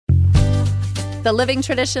The Living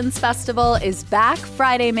Traditions Festival is back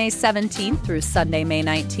Friday, May 17th through Sunday, May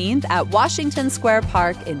 19th at Washington Square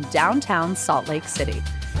Park in downtown Salt Lake City.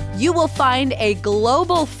 You will find a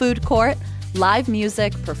global food court, live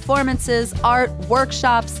music, performances, art,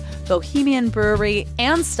 workshops, bohemian brewery,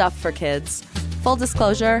 and stuff for kids. Full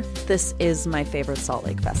disclosure, this is my favorite Salt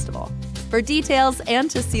Lake festival. For details and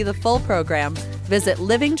to see the full program, visit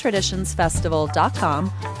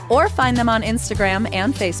livingtraditionsfestival.com or find them on Instagram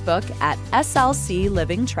and Facebook at SLC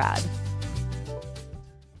Living Trad.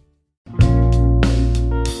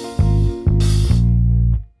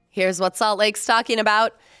 Here's what Salt Lake's talking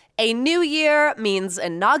about. A new year means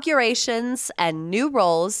inaugurations and new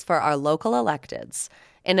roles for our local electeds.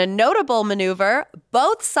 In a notable maneuver,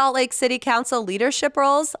 both Salt Lake City Council leadership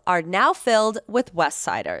roles are now filled with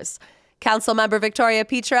Westsiders. Councilmember Victoria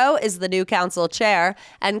Petro is the new council chair,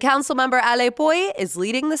 and Councilmember Ale Pui is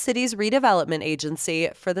leading the city's redevelopment agency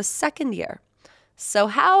for the second year. So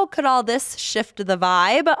how could all this shift the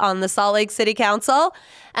vibe on the Salt Lake City Council?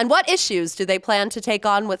 And what issues do they plan to take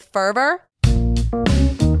on with fervor?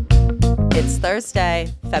 It's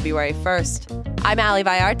Thursday, February 1st. I'm Ali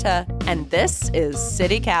Vallarta, and this is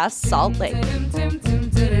CityCast Salt Lake.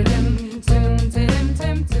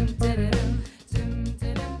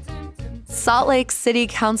 Salt Lake City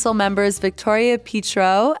Council members Victoria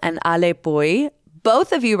Petro and Ale Pui,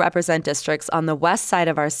 both of you represent districts on the west side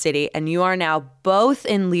of our city, and you are now both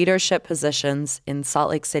in leadership positions in Salt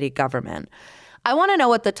Lake City government. I want to know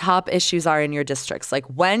what the top issues are in your districts. Like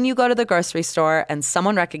when you go to the grocery store and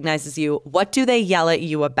someone recognizes you, what do they yell at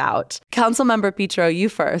you about? Councilmember Petro, you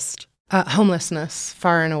first. Homelessness,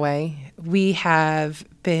 far and away. We have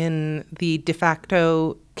been the de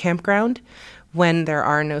facto campground when there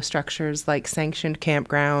are no structures like sanctioned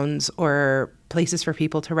campgrounds or places for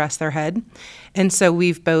people to rest their head. And so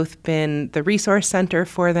we've both been the resource center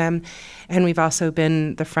for them, and we've also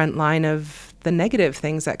been the front line of the negative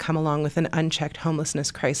things that come along with an unchecked homelessness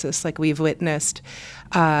crisis. Like we've witnessed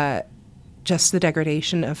just the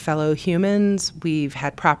degradation of fellow humans. We've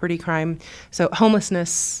had property crime. So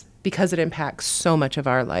homelessness, because it impacts so much of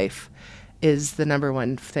our life, is the number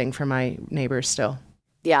one thing for my neighbors still.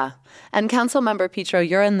 Yeah. And Councilmember Petro,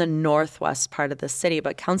 you're in the northwest part of the city,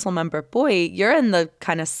 but Councilmember Pui, you're in the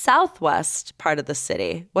kind of southwest part of the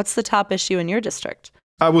city. What's the top issue in your district?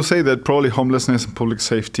 I would say that probably homelessness and public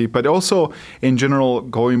safety, but also in general,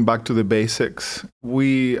 going back to the basics.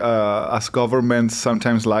 We, as governments,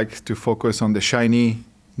 sometimes like to focus on the shiny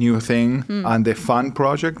new thing and the fun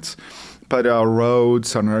projects. But our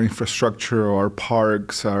roads and our infrastructure, our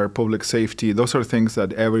parks, our public safety, those are things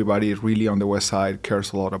that everybody really on the west side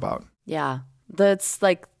cares a lot about. Yeah. That's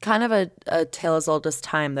like kind of a tale as old as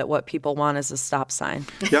time that what people want is a stop sign.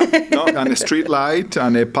 Yeah, no, and a street light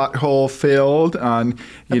and a pothole filled and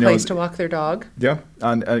a place to walk their dog. Yeah,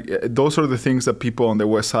 and those are the things that people on the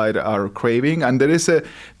west side are craving. And there is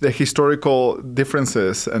the historical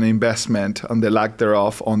differences and investment and the lack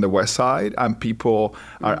thereof on the west side, and people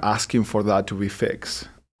are asking for that to be fixed.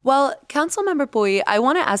 Well, Councilmember Pui, I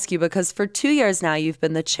want to ask you because for 2 years now, you've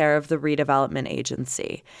been the chair of the redevelopment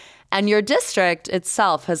agency. And your district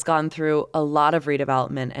itself has gone through a lot of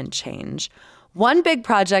redevelopment and change. One big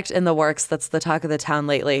project in the works that's the talk of the town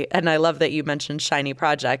lately, and I love that you mentioned shiny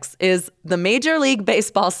projects, is the Major League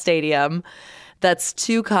Baseball stadium that's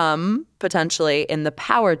to come potentially in the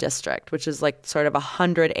Power District, which is like sort of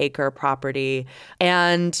 100-acre property.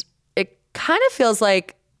 And it kind of feels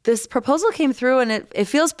like this proposal came through and it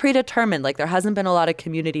feels predetermined, like there hasn't been a lot of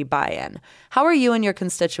community buy-in. How are you and your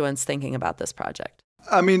constituents thinking about this project?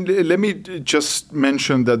 I mean, let me just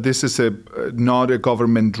mention that this is not a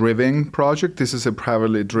government-driven project. This is a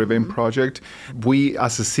privately driven project. We,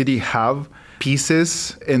 as a city, have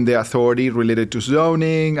pieces in the authority related to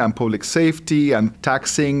zoning and public safety and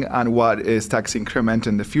taxing and what is tax increment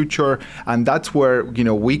in the future. And that's where,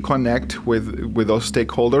 we connect with those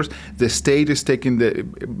stakeholders. The state is taking the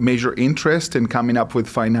major interest in coming up with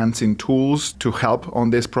financing tools to help on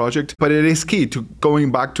this project. But it is key to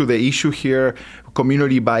going back to the issue here,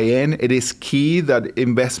 community buy-in. It is key that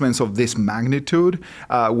investments of this magnitude,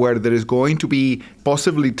 where there is going to be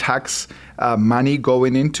possibly tax money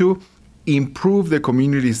going into, improve the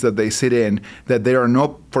communities that they sit in, that they are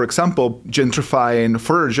not, for example,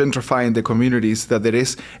 gentrifying the communities, that there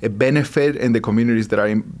is a benefit in the communities that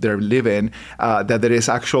they live in, that there is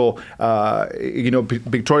actual,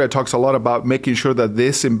 Victoria talks a lot about making sure that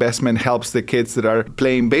this investment helps the kids that are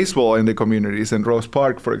playing baseball in the communities. In Rose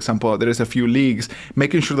Park, for example, there is a few leagues,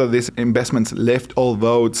 making sure that these investments lift all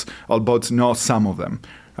boats, not some of them.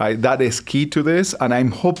 Right? That is key to this, and I'm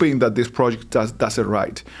hoping that this project does it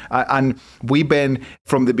right. And we've been,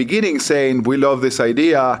 from the beginning, saying we love this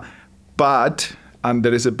idea, but, and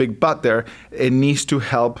there is a big but there, it needs to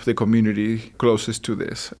help the community closest to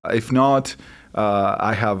this. If not,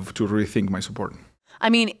 I have to rethink my support. I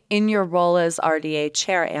mean, in your role as RDA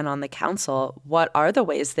chair and on the council, what are the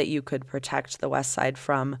ways that you could protect the Westside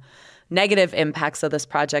from negative impacts of this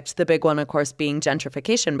project? The big one, of course, being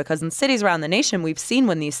gentrification, because in cities around the nation, we've seen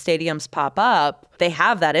when these stadiums pop up, they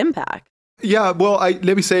have that impact. Yeah, well,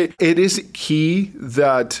 let me say, it is key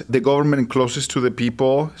that the government closest to the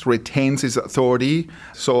people retains its authority.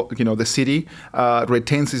 So, the city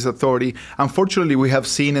retains its authority. Unfortunately, we have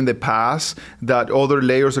seen in the past that other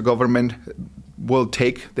layers of government will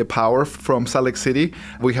take the power from Salt Lake City.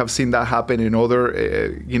 We have seen that happen in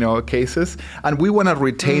other, cases. And we want to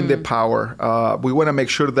retain the power. We want to make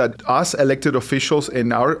sure that us elected officials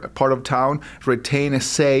in our part of town retain a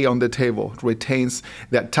say on the table, retains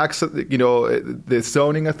that tax, the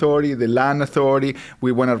zoning authority, the land authority.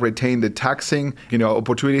 We want to retain the taxing,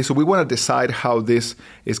 opportunity. So we want to decide how this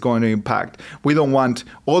is going to impact. We don't want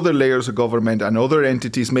other layers of government and other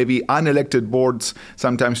entities, maybe unelected boards,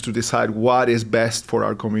 sometimes to decide what is best for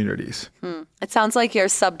our communities. It sounds like you're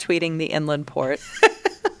subtweeting the inland port.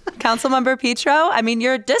 Councilmember Petro, I mean,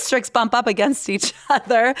 your districts bump up against each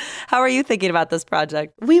other. How are you thinking about this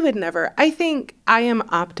project? We would never. I think I am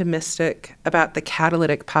optimistic about the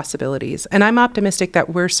catalytic possibilities. And I'm optimistic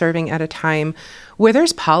that we're serving at a time where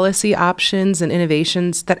there's policy options and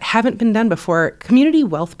innovations that haven't been done before. Community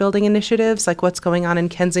wealth building initiatives like what's going on in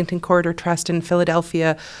Kensington Corridor Trust in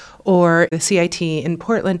Philadelphia or the CIT in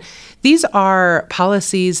Portland. These are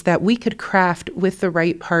policies that we could craft with the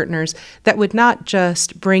right partners that would not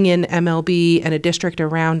just bring in MLB and a district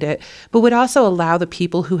around it, but would also allow the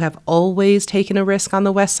people who have always taken a risk on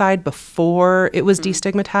the Westside before it was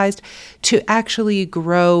destigmatized to actually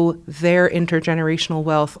grow their intergenerational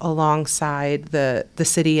wealth alongside the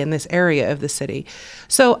city and this area of the city.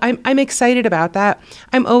 So I'm excited about that.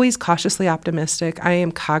 I'm always cautiously optimistic. I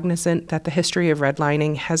am cognizant that the history of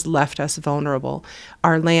redlining has left us vulnerable.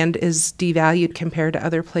 Our land is devalued compared to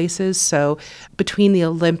other places. So between the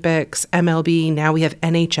Olympics, MLB, now we have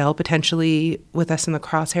NHL potentially with us in the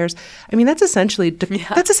crosshairs. I mean, that's essentially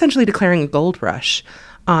declaring a gold rush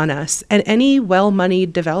on us. And any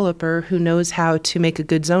well-moneyed developer who knows how to make a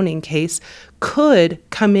good zoning case could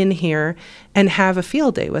come in here and have a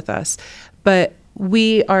field day with us. But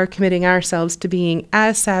we are committing ourselves to being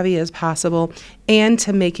as savvy as possible and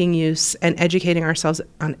to making use and educating ourselves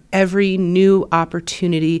on every new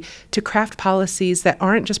opportunity to craft policies that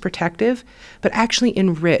aren't just protective, but actually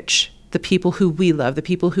enrich the people who we love, the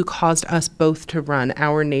people who caused us both to run,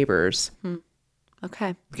 our neighbors.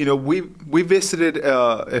 Okay. We visited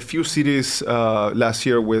a few cities last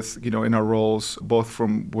year with, in our roles, both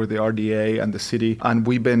from where the RDA and the city, and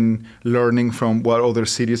we've been learning from what other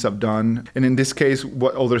cities have done. And in this case,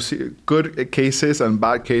 what other good cases and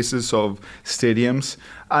bad cases of stadiums.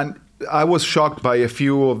 And I was shocked by a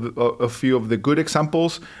few of the good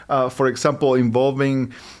examples. For example,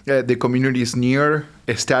 involving the communities near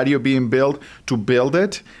a stadium being built to build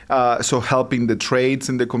it. So helping the trades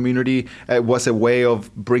in the community was a way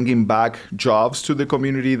of bringing back jobs to the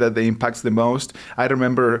community that they impacts the most. I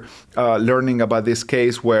remember learning about this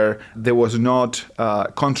case where there was not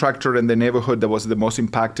a contractor in the neighborhood that was the most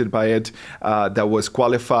impacted by it, that was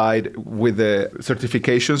qualified with the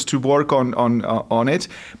certifications to work on it,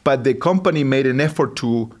 but the company made an effort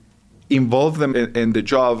to involve them in the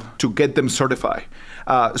job to get them certified.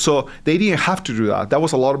 So they didn't have to do that. That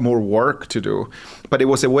was a lot more work to do. But it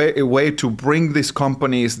was a way to bring these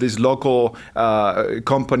companies, these local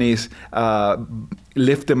companies,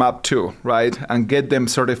 lift them up too, right? And get them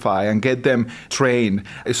certified and get them trained.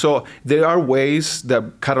 So there are ways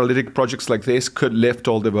that catalytic projects like this could lift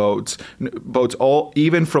all the boats, all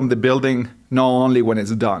even from the building, not only when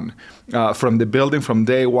it's done. From the building, from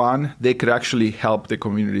day one, they could actually help the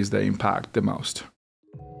communities they impact the most.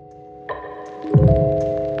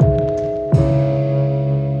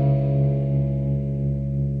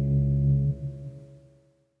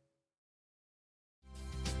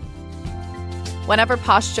 Whenever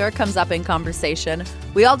posture comes up in conversation,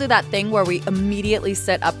 we all do that thing where we immediately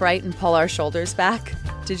sit upright and pull our shoulders back.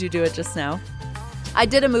 Did you do it just now? I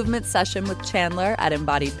did a movement session with Chandler at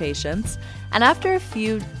Embodied Patience, and after a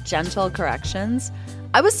few gentle corrections,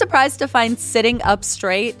 I was surprised to find sitting up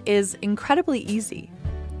straight is incredibly easy.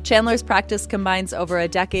 Chandler's practice combines over a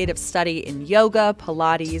decade of study in yoga,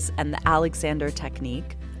 Pilates, and the Alexander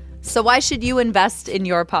technique. So why should you invest in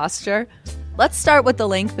your posture? Let's start with the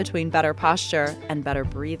link between better posture and better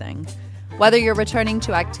breathing. Whether you're returning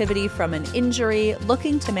to activity from an injury,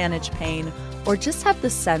 looking to manage pain, or just have the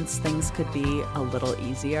sense things could be a little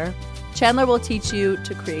easier, Chandler will teach you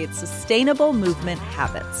to create sustainable movement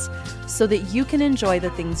habits so that you can enjoy the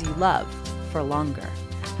things you love for longer.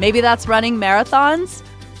 Maybe that's running marathons.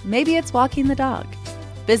 Maybe it's walking the dog.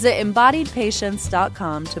 Visit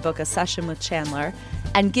embodiedpatience.com to book a session with Chandler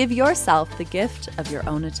and give yourself the gift of your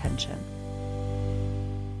own attention.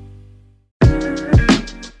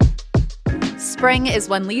 Spring is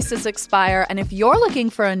when leases expire, and if you're looking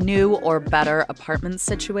for a new or better apartment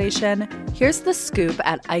situation, here's the scoop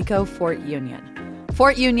at ICO Fort Union.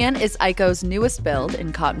 Fort Union is ICO's newest build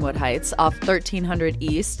in Cottonwood Heights off 1300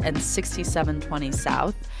 East and 6720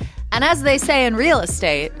 South. And as they say in real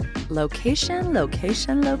estate, location,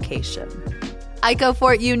 location, location. ICO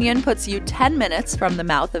Fort Union puts you 10 minutes from the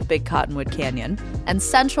mouth of Big Cottonwood Canyon and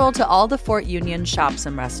central to all the Fort Union shops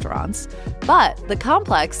and restaurants. But the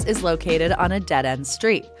complex is located on a dead-end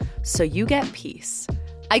street, so you get peace.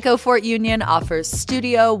 ICO Fort Union offers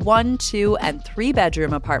studio 1, 2, and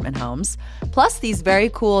 3-bedroom apartment homes, plus these very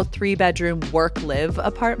cool 3-bedroom work-live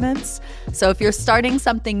apartments. So if you're starting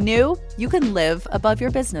something new, you can live above your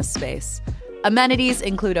business space. Amenities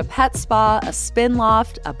include a pet spa, a spin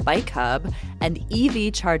loft, a bike hub, and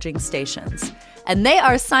EV charging stations. And they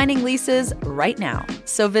are signing leases right now.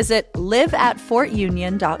 So visit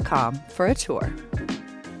liveatfortunion.com for a tour.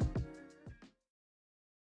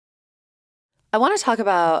 I want to talk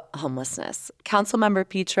about homelessness. Councilmember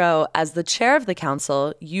Petro, as the chair of the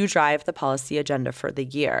council, you drive the policy agenda for the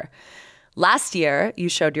year. Last year, you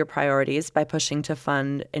showed your priorities by pushing to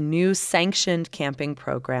fund a new sanctioned camping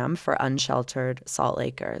program for unsheltered Salt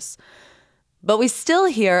Lakers. But we still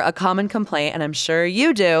hear a common complaint, and I'm sure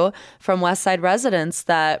you do, from Westside residents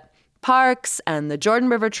that parks and the Jordan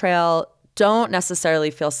River Trail don't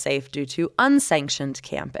necessarily feel safe due to unsanctioned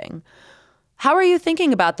camping. How are you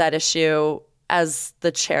thinking about that issue as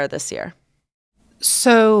the chair this year?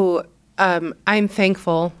 So I'm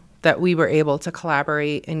thankful that we were able to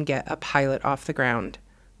collaborate and get a pilot off the ground.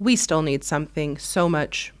 We still need something so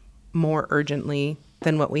much more urgently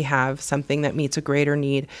than what we have, something that meets a greater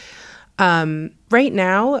need. Right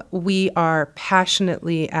now, we are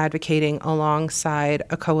passionately advocating alongside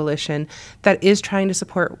a coalition that is trying to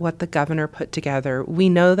support what the governor put together. We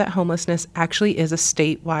know that homelessness actually is a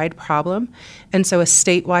statewide problem, and so a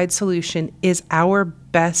statewide solution is our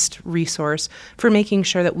best resource for making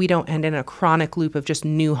sure that we don't end in a chronic loop of just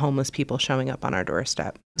new homeless people showing up on our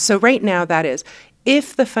doorstep. So right now, that is,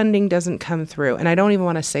 if the funding doesn't come through, and I don't even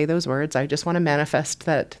want to say those words, I just want to manifest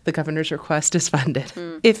that the governor's request is funded.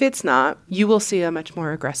 If it's not, you will see a much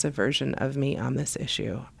more aggressive version of me on this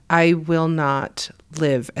issue. I will not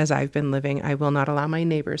live as I've been living. I will not allow my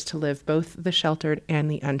neighbors to live, both the sheltered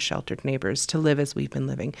and the unsheltered neighbors, to live as we've been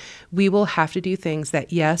living. We will have to do things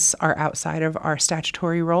that, yes, are outside of our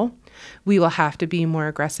statutory role. We will have to be more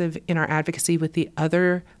aggressive in our advocacy with the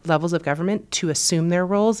other levels of government to assume their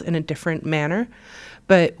roles in a different manner.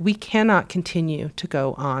 But we cannot continue to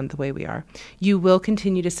go on the way we are. You will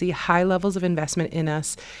continue to see high levels of investment in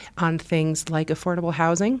us on things like affordable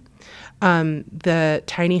housing. The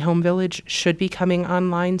tiny home village should be coming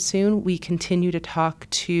online soon. We continue to talk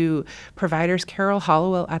to providers. Carol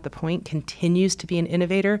Hollowell at The Point continues to be an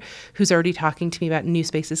innovator who's already talking to me about new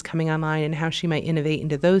spaces coming online and how she might innovate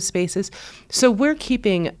into those spaces. So we're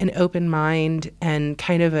keeping an open mind and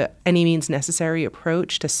kind of a any means necessary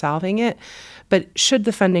approach to solving it. But should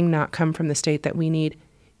the funding not come from the state that we need,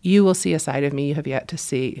 you will see a side of me you have yet to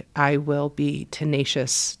see. I will be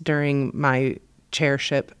tenacious during my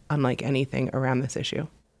chairship, unlike anything around this issue.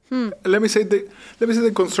 Let me say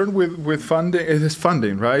the concern with funding is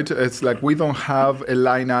funding, right? It's like we don't have a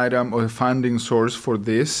line item or a funding source for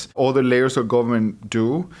this. Other layers of government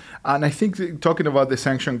do. And I think talking about the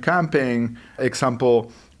sanctioned camping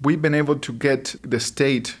example, we've been able to get the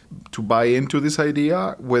state to buy into this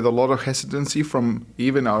idea with a lot of hesitancy from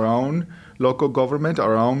even our own local government,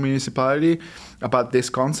 our own municipality, about this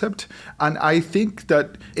concept. And I think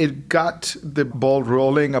that it got the ball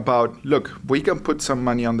rolling about, look, we can put some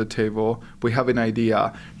money on the table. We have an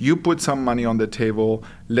idea. You put some money on the table.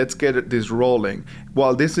 Let's get this rolling.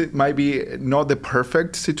 While this might be not the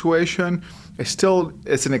perfect situation,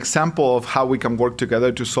 it's an example of how we can work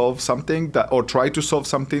together to solve something or try to solve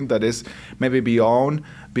something that is maybe beyond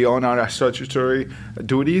our statutory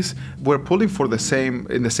duties. We're pulling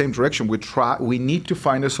in the same direction. We need to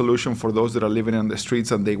find a solution for those that are living on the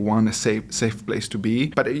streets and they want a safe place to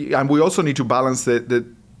be. And we also need to balance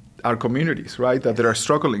our communities, right? That they are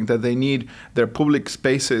struggling, that they need their public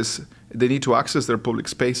spaces they need to access their public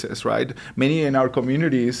spaces, right? Many in our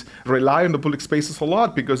communities rely on the public spaces a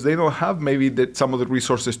lot because they don't have maybe some of the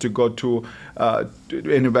resources to go to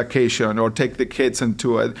in a vacation or take the kids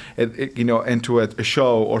into a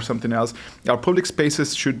show or something else. Our public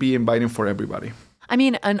spaces should be inviting for everybody. I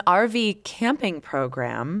mean, an RV camping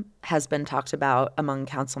program has been talked about among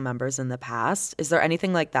council members in the past. Is there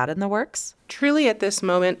anything like that in the works? Truly, at this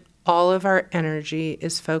moment, all of our energy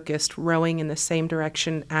is focused rowing in the same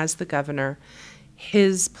direction as the governor.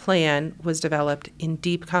 His plan was developed in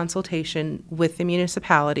deep consultation with the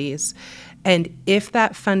municipalities. And if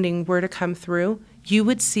that funding were to come through, you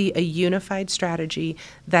would see a unified strategy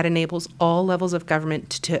that enables all levels of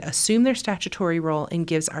government to assume their statutory role and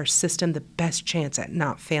gives our system the best chance at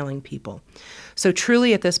not failing people. So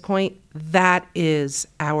truly at this point, that is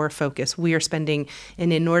our focus. We are spending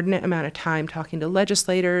an inordinate amount of time talking to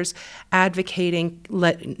legislators, advocating,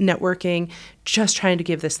 networking, just trying to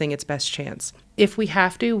give this thing its best chance. If we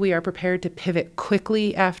have to, we are prepared to pivot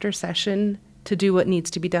quickly after session to do what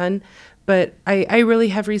needs to be done. But I really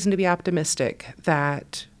have reason to be optimistic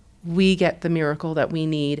that we get the miracle that we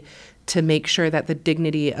need to make sure that the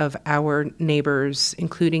dignity of our neighbors,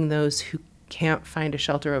 including those who can't find a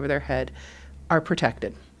shelter over their head, are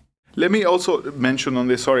protected. Let me also mention on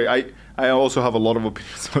this, sorry, I also have a lot of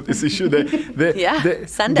opinions on this issue.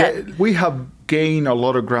 Send it. We have gained a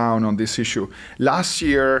lot of ground on this issue. Last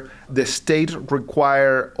year, the state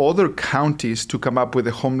required other counties to come up with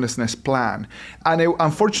a homelessness plan. And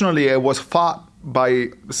unfortunately, it was fought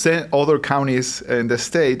by other counties in the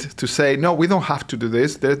state to say, no, we don't have to do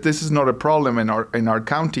this. This is not a problem in our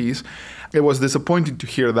counties. It was disappointing to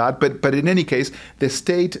hear that, but in any case, the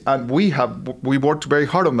state and we worked very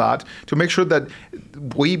hard on that to make sure that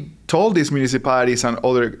we told these municipalities and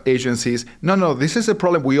other agencies, no, this is a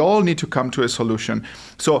problem. We all need to come to a solution.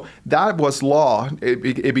 So that was law.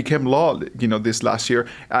 It became law, this last year,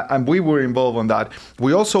 and we were involved on that.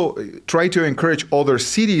 We also tried to encourage other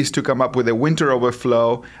cities to come up with a winter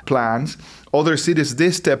overflow plans. Other cities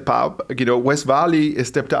did step up. West Valley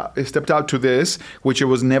stepped out to this, which it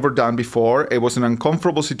was never done before. It was an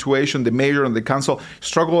uncomfortable situation. The mayor and the council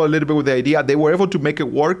struggled a little bit with the idea. They were able to make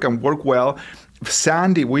it work and work well.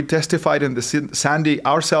 Sandy, we testified in the Sandy,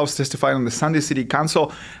 ourselves testified on the Sandy City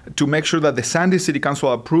Council to make sure that the Sandy City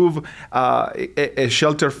Council approve a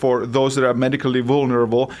shelter for those that are medically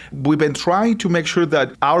vulnerable. We've been trying to make sure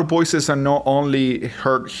that our voices are not only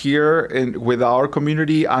heard here with our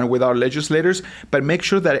community and with our legislators, but make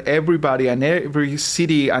sure that everybody and every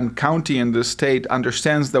city and county in the state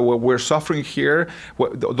understands that what we're suffering here,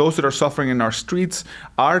 those that are suffering in our streets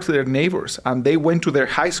are their neighbors, and they went to their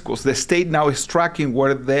high schools. The state now is tracking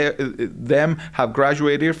where them have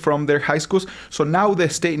graduated from their high schools. So now the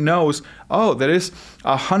state knows, there is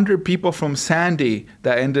 100 people from Sandy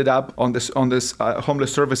that ended up on this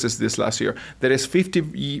homeless services this last year. There is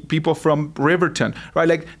 50 people from Riverton, right?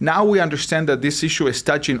 Like now we understand that this issue is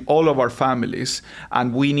touching all of our families,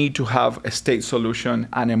 and we need to have a state solution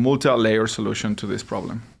and a multi-layer solution to this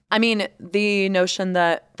problem. I mean, the notion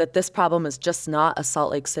that this problem is just not a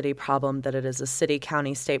Salt Lake City problem, that it is a city,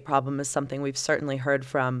 county, state problem is something we've certainly heard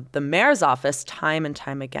from the mayor's office time and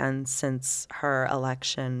time again since her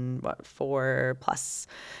election, 4+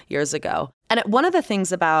 years ago. And one of the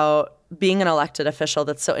things about being an elected official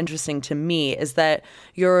that's so interesting to me is that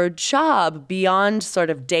your job beyond sort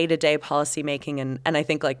of day-to-day policymaking and I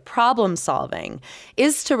think like problem solving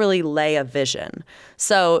is to really lay a vision.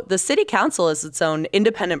 So the city council is its own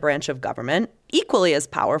independent branch of government, equally as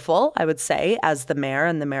powerful, I would say, as the mayor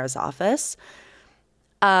and the mayor's office.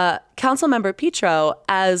 Councilmember Petro,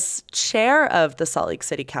 as chair of the Salt Lake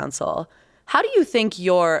City Council, how do you think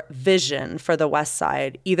your vision for the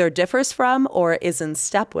Westside either differs from or is in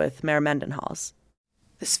step with Mayor Mendenhall's?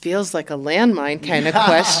 This feels like a landmine kind of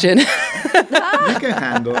question. You can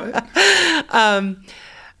handle it.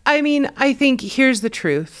 I think here's the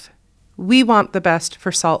truth. We want the best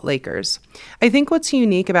for Salt Lakers. I think what's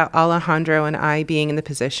unique about Alejandro and I being in the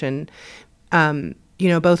position,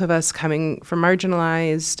 both of us coming from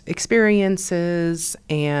marginalized experiences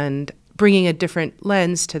and bringing a different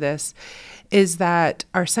lens to this, is that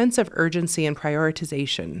our sense of urgency and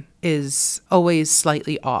prioritization is always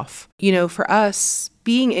slightly off. For us,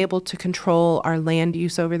 being able to control our land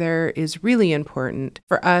use over there is really important.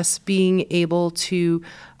 For us, being able to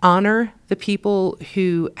honor the people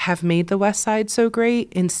who have made the West Side so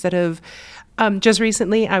great instead of, just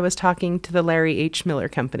recently I was talking to the Larry H. Miller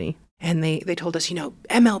Company. And they told us,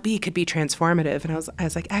 MLB could be transformative. And I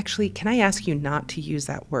was like, actually, can I ask you not to use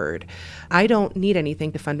that word? I don't need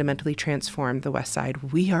anything to fundamentally transform the West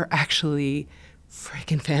Side. We are actually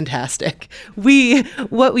freaking fantastic.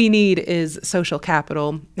 What we need is social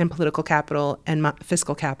capital and political capital and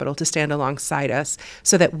fiscal capital to stand alongside us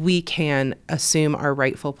so that we can assume our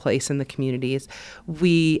rightful place in the communities.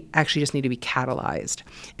 We actually just need to be catalyzed.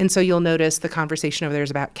 And so you'll notice the conversation over there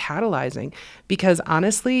is about catalyzing, because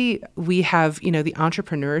honestly, we have, the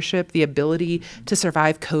entrepreneurship, the ability to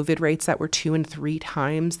survive COVID rates that were 2 and 3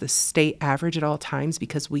 times the state average at all times,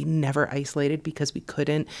 because we never isolated, because we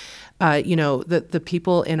couldn't. The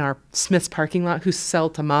people in our Smith's parking lot who sell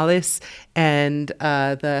tamales and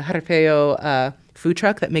the jaripeo food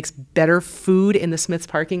truck that makes better food in the Smith's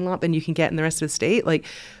parking lot than you can get in the rest of the state.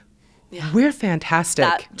 We're fantastic.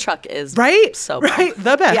 That truck is right, so right,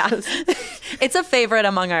 the best. Yeah. It's a favorite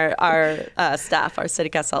among our staff, our city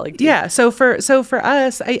council team. Yeah. So for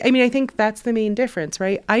us, I think that's the main difference,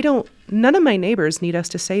 right? None of my neighbors need us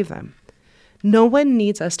to save them. No one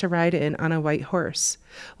needs us to ride in on a white horse.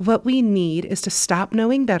 What we need is to stop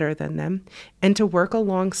knowing better than them and to work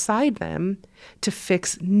alongside them to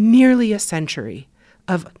fix nearly a century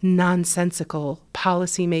of nonsensical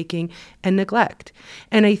policymaking and neglect.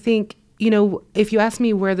 And I think, if you ask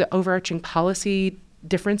me where the overarching policy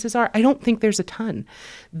differences are, I don't think there's a ton.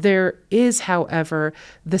 There is, however,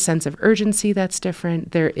 the sense of urgency that's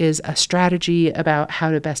different. There is a strategy about how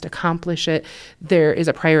to best accomplish it. There is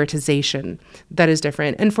a prioritization that is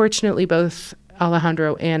different. And fortunately, both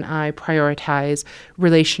Alejandro and I prioritize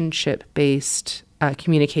relationship-based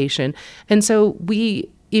communication. And so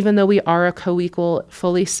even though we are a co-equal,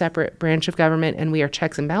 fully separate branch of government and we are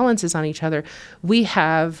checks and balances on each other, we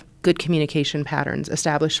have good communication patterns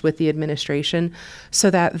established with the administration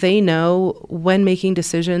so that they know when making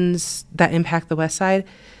decisions that impact the Westside,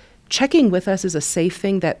 checking with us is a safe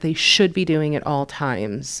thing that they should be doing at all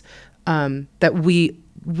times, that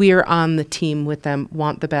we're on the team with them,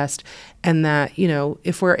 want the best, and that,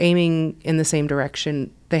 if we're aiming in the same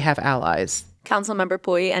direction, they have allies. Councilmember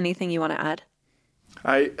Pui, anything you want to add?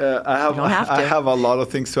 I have a lot of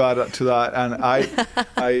things to add to that, and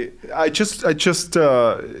I just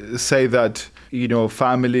say that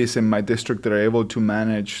families in my district that are able to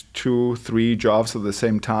manage 2-3 jobs at the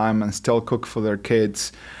same time and still cook for their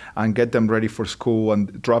kids and get them ready for school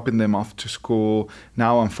and dropping them off to school.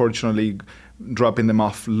 Now, unfortunately, dropping them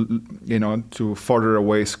off, to further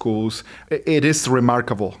away schools. It is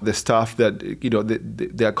remarkable, the stuff that,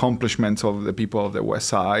 the accomplishments of the people of the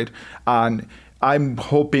Westside. And I'm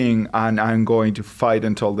hoping, and I'm going to fight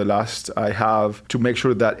until the last I have, to make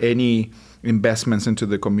sure that any investments into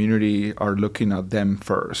the community are looking at them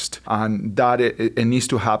first. And that it needs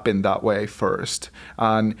to happen that way first.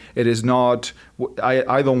 And it is not,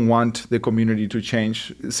 I don't want the community to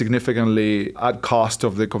change significantly at cost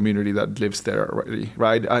of the community that lives there already,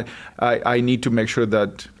 right? I need to make sure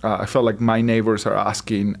that I feel like my neighbors are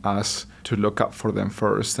asking us to look up for them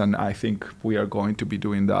first. And I think we are going to be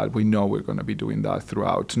doing that. We know we're going to be doing that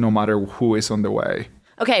throughout, no matter who is on the way.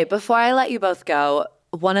 Okay, before I let you both go,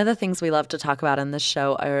 one of the things we love to talk about in this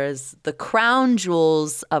show is the crown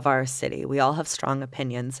jewels of our city. We all have strong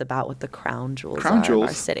opinions about what the crown jewels are of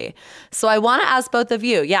our city. So I want to ask both of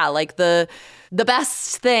you, the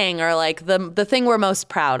best thing, or the thing we're most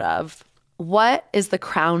proud of. What is the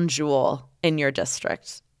crown jewel in your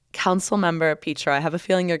district? Councilmember Petra, I have a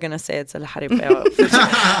feeling you're going to say it's a jaripeo.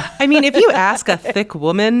 I mean, if you ask a thick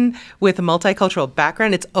woman with a multicultural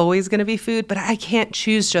background, it's always going to be food, but I can't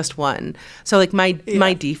choose just one. So my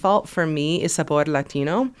default for me is Sabor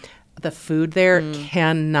Latino. The food there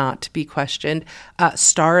cannot be questioned.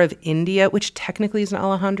 Star of India, which technically is in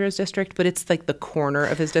Alejandro's district, but it's like the corner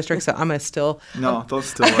of his district, so I'm going to still... No, don't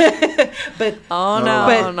steal it. But no.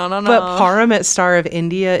 But Param at Star of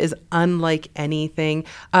India is unlike anything.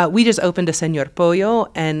 We just opened a Señor Pollo,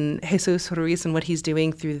 and Jesus Ruiz and what he's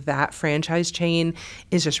doing through that franchise chain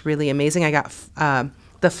is just really amazing. I got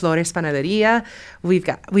the Flores Panaderia.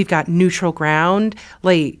 We've got Neutral Ground.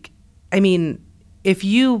 If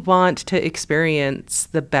you want to experience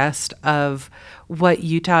the best of what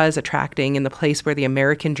Utah is attracting in the place where the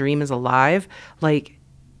American dream is alive,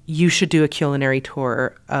 you should do a culinary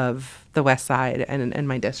tour of the Westside and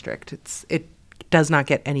my district. It does not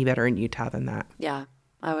get any better in Utah than that. Yeah,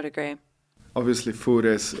 I would agree. Obviously, food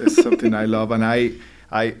is something I love, and I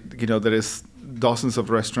there is dozens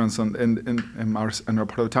of restaurants in our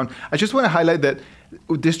part of town. I just want to highlight that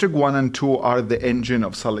District 1 and 2 are the engine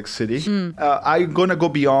of Salt Lake City. I'm going to go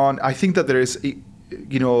beyond. I think that there is, the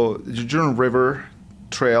Jordan River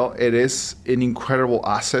Trail, it is an incredible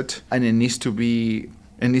asset, and it needs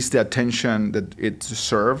the attention that it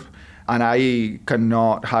deserves. And I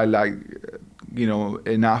cannot highlight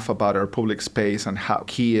enough about our public space and how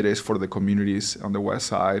key it is for the communities on the West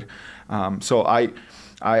Side. So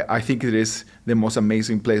I think it is the most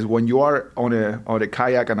amazing place. When you are on a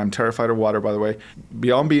kayak, and I'm terrified of water, by the way,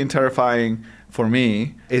 beyond being terrifying for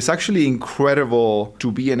me, it's actually incredible to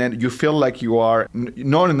be in it. You feel like you are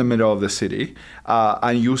not in the middle of the city,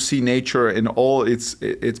 and you see nature in all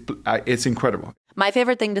it's incredible. My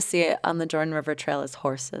favorite thing to see on the Jordan River Trail is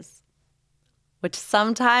horses, which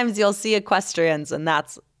sometimes you'll see equestrians, and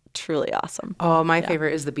that's truly awesome. Oh, my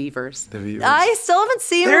favorite is the beavers. I still haven't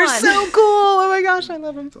seen They're one. so cool. Oh my gosh, I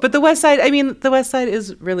love them. But the Westside, the Westside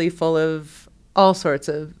is really full of all sorts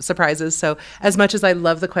of surprises. So as much as I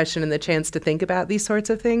love the question and the chance to think about these sorts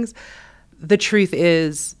of things, the truth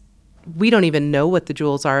is we don't even know what the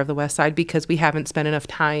jewels are of the Westside because we haven't spent enough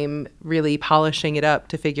time really polishing it up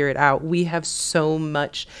to figure it out. We have so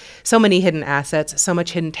many hidden assets, so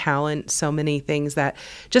much hidden talent, so many things that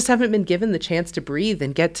just haven't been given the chance to breathe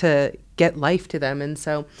and get life to them. And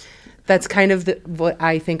so that's kind of what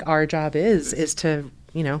I think our job is to,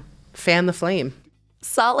 fan the flame.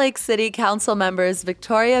 Salt Lake City Council members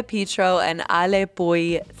Victoria Petro and Ale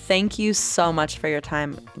Pui, thank you so much for your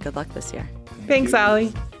time. Good luck this year. Thanks,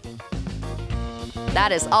 Ali.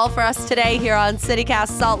 That is all for us today here on CityCast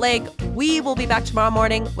Salt Lake. We will be back tomorrow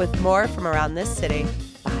morning with more from around this city.